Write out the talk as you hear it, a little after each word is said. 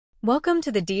Welcome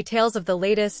to the details of the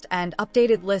latest and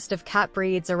updated list of cat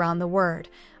breeds around the world,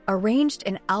 arranged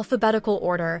in alphabetical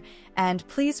order, and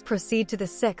please proceed to the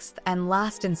sixth and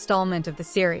last installment of the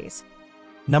series.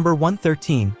 Number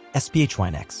 113,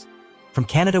 SPHYNX. From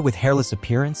Canada with hairless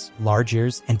appearance, large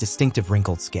ears, and distinctive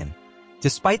wrinkled skin.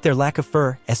 Despite their lack of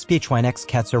fur, SPHYNX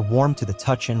cats are warm to the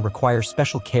touch and require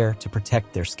special care to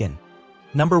protect their skin.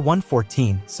 Number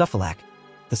 114, Suffolak.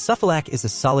 The Suffolak is a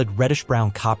solid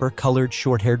reddish-brown copper-colored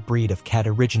short-haired breed of cat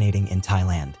originating in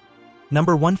Thailand.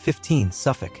 Number 115,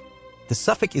 Suffolk. The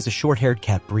Suffolk is a short-haired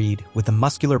cat breed with a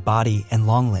muscular body and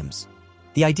long limbs.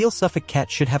 The ideal Suffolk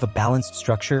cat should have a balanced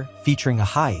structure, featuring a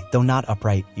high, though not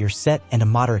upright, ear set and a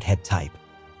moderate head type.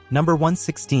 Number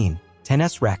 116,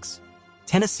 Tennessee Rex.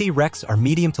 Tennessee Rex are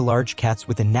medium to large cats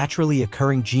with a naturally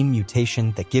occurring gene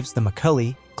mutation that gives them a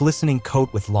curly, glistening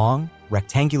coat with long,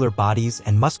 rectangular bodies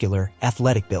and muscular,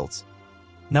 athletic builds.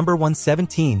 Number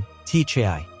 117,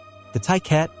 Thai. The Thai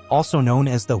cat, also known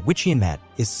as the Wichian mat,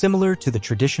 is similar to the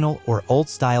traditional or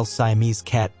old-style Siamese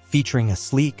cat, featuring a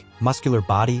sleek, muscular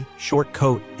body, short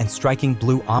coat, and striking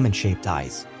blue almond-shaped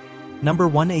eyes. Number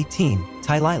 118,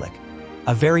 Thai Lilac.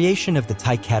 A variation of the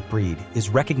Thai cat breed is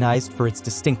recognized for its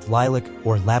distinct lilac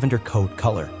or lavender coat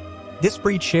color. This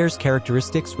breed shares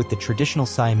characteristics with the traditional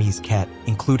Siamese cat,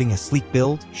 including a sleek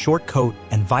build, short coat,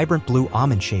 and vibrant blue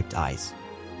almond-shaped eyes.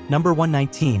 Number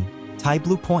 119, Thai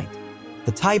Blue Point.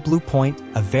 The Thai Blue Point,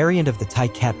 a variant of the Thai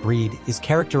cat breed, is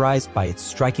characterized by its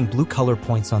striking blue color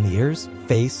points on the ears,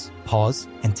 face, paws,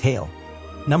 and tail.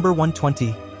 Number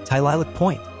 120, Thai Lilac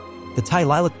Point. The Thai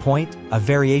Lilac Point, a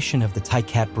variation of the Thai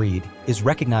cat breed, is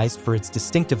recognized for its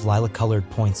distinctive lilac-colored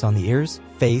points on the ears,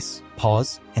 face,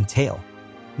 paws, and tail.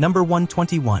 Number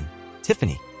 121,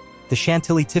 Tiffany. The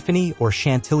Chantilly Tiffany or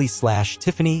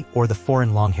Chantilly/Tiffany or the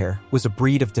foreign longhair was a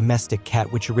breed of domestic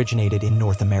cat which originated in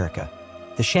North America.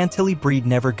 The Chantilly breed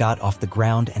never got off the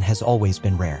ground and has always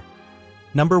been rare.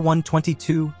 Number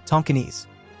 122, Tonkinese.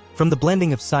 From the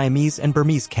blending of Siamese and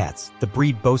Burmese cats, the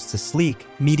breed boasts a sleek,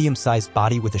 medium-sized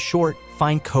body with a short,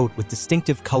 fine coat with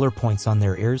distinctive color points on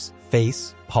their ears,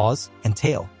 face, paws, and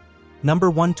tail. Number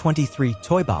 123,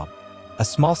 Toy Bob. A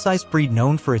small-sized breed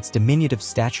known for its diminutive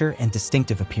stature and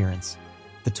distinctive appearance.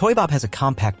 The Toy Bob has a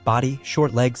compact body,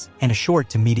 short legs, and a short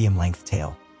to medium-length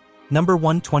tail. Number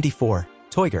 124,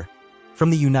 Toiger.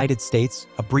 From the United States,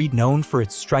 a breed known for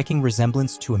its striking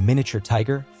resemblance to a miniature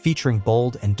tiger, featuring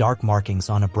bold and dark markings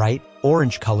on a bright,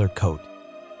 orange-colored coat.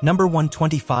 Number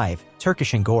 125,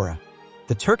 Turkish Angora.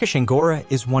 The Turkish Angora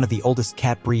is one of the oldest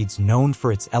cat breeds known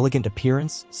for its elegant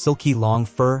appearance, silky long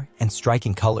fur, and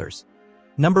striking colors.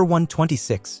 Number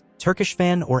 126, Turkish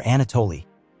Fan or Anatoli.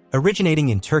 Originating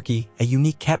in Turkey, a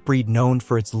unique cat breed known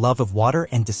for its love of water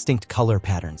and distinct color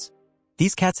patterns.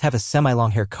 These cats have a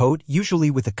semi-long hair coat, usually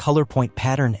with a color point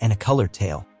pattern and a colored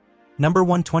tail. Number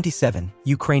 127,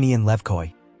 Ukrainian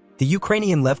Levkoi. The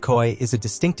Ukrainian Levkoi is a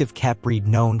distinctive cat breed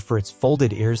known for its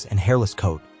folded ears and hairless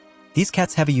coat. These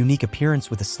cats have a unique appearance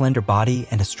with a slender body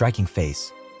and a striking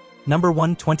face. Number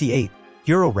 128,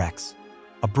 Eurorex.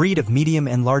 A breed of medium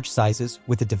and large sizes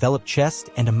with a developed chest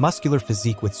and a muscular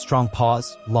physique with strong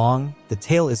paws, long, the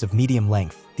tail is of medium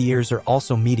length, the ears are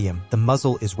also medium, the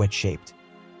muzzle is wedge-shaped.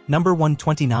 Number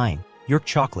 129, York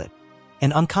Chocolate.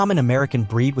 An uncommon American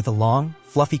breed with a long,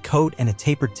 fluffy coat and a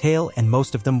tapered tail, and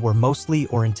most of them were mostly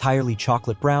or entirely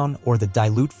chocolate brown or the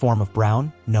dilute form of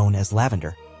brown, known as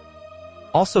lavender.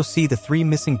 Also see the three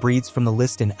missing breeds from the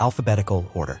list in alphabetical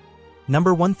order.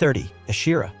 Number 130,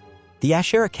 Ashira. The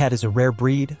Ashira cat is a rare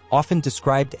breed, often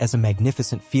described as a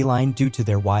magnificent feline due to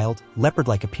their wild,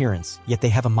 leopard-like appearance, yet they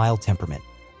have a mild temperament.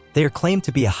 They are claimed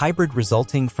to be a hybrid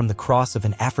resulting from the cross of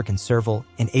an African serval,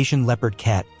 an Asian leopard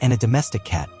cat, and a domestic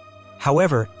cat.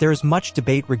 However, there is much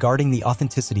debate regarding the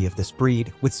authenticity of this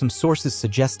breed, with some sources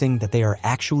suggesting that they are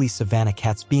actually savanna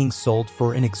cats being sold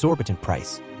for an exorbitant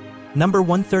price. Number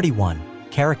 131,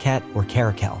 Caracat or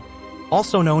Caracal.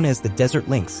 Also known as the desert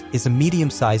lynx, is a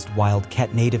medium-sized wild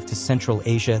cat native to Central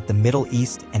Asia, the Middle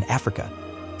East, and Africa.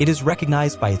 It is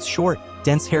recognized by its short,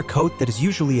 dense hair coat that is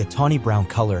usually a tawny brown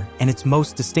color, and its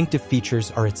most distinctive features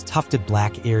are its tufted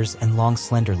black ears and long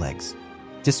slender legs.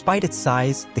 Despite its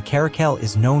size, the caracal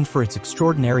is known for its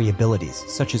extraordinary abilities,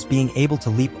 such as being able to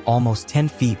leap almost 10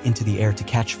 feet into the air to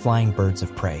catch flying birds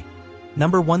of prey.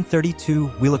 Number 132,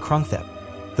 Wheelakrungthep.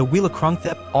 The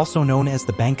Wheelakrungthep, also known as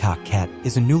the Bangkok cat,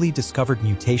 is a newly discovered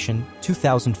mutation,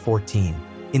 2014,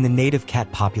 in the native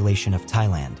cat population of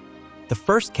Thailand. The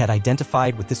first cat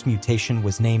identified with this mutation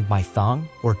was named Mai Thong,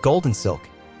 or Golden Silk,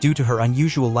 due to her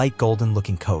unusual light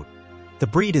golden-looking coat. The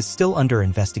breed is still under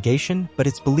investigation, but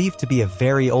it's believed to be a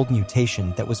very old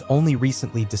mutation that was only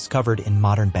recently discovered in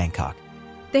modern Bangkok.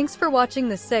 Thanks for watching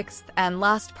the 6th and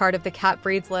last part of the cat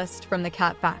breeds list from the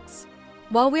Cat Facts.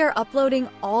 While we are uploading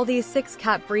all these 6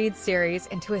 cat breeds series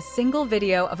into a single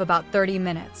video of about 30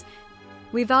 minutes,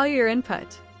 we value your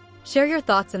input. Share your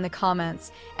thoughts in the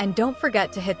comments, and don't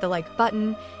forget to hit the like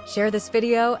button, share this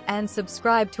video, and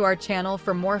subscribe to our channel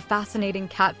for more fascinating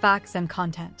cat facts and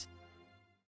content.